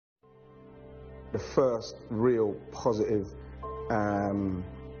the first real positive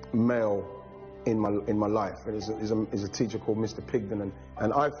male in my life. And is a teacher called Mr. Pigden,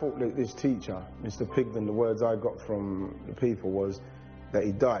 and I thought that this teacher, Mr. Pigden, the words I got from the people was that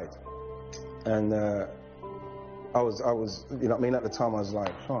he died. And I was, you know what I mean, at the time I was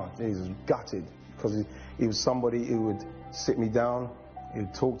like, oh, Jesus, gutted, because he was somebody who would sit me down, he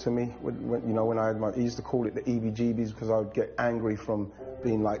would talk to me, you know, when I had he used to call it the EBGBs, because I would get angry from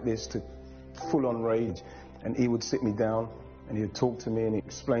being like this to full-on rage, and he would sit me down, and he would talk to me, and he'd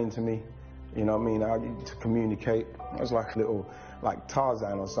explain to me, you know what I mean, how to communicate. I was like a little, like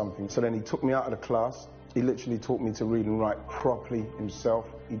Tarzan or something. So then he took me out of the class, he literally taught me to read and write properly himself.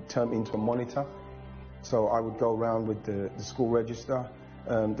 He turned me into a monitor. So I would go around with the school register,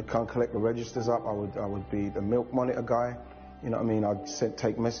 to collect the registers up. I would be the milk monitor guy, you know what I mean. I'd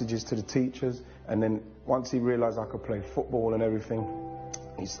take messages to the teachers, and then once he realised I could play football and everything,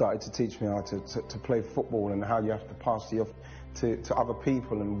 he started to teach me how to play football, and how you have to pass to other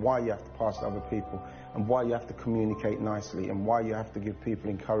people, and why you have to pass to other people, and why you have to communicate nicely, and why you have to give people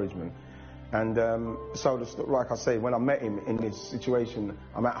encouragement. And so, like I say, when I met him in this situation,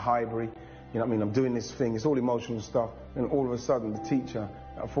 I'm at Highbury, you know what I mean, I'm doing this thing, it's all emotional stuff, and all of a sudden the teacher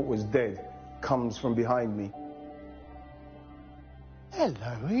that I thought was dead comes from behind me.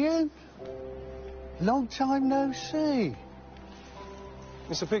 Hello, Ian. Long time no see.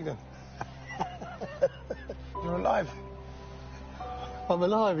 Mr. Pigden, you're alive. I'm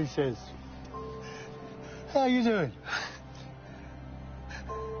alive, he says. How are you doing?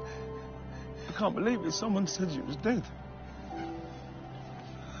 I can't believe it, someone said you was dead.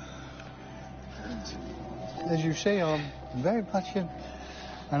 As you see, I'm very much in,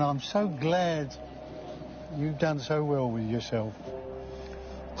 and I'm so glad you've done so well with yourself.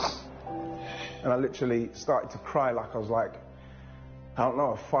 And I literally started to cry, like I was like, I don't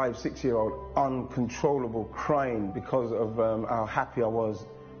know, a 5, 6-year-old, uncontrollable crying because of how happy I was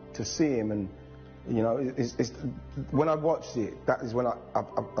to see him. And you know, when I watched it, that is when I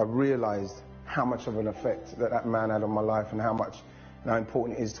realised how much of an effect that man had on my life, and how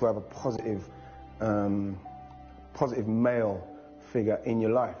important it is to have a positive male figure in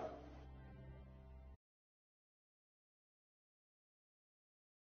your life.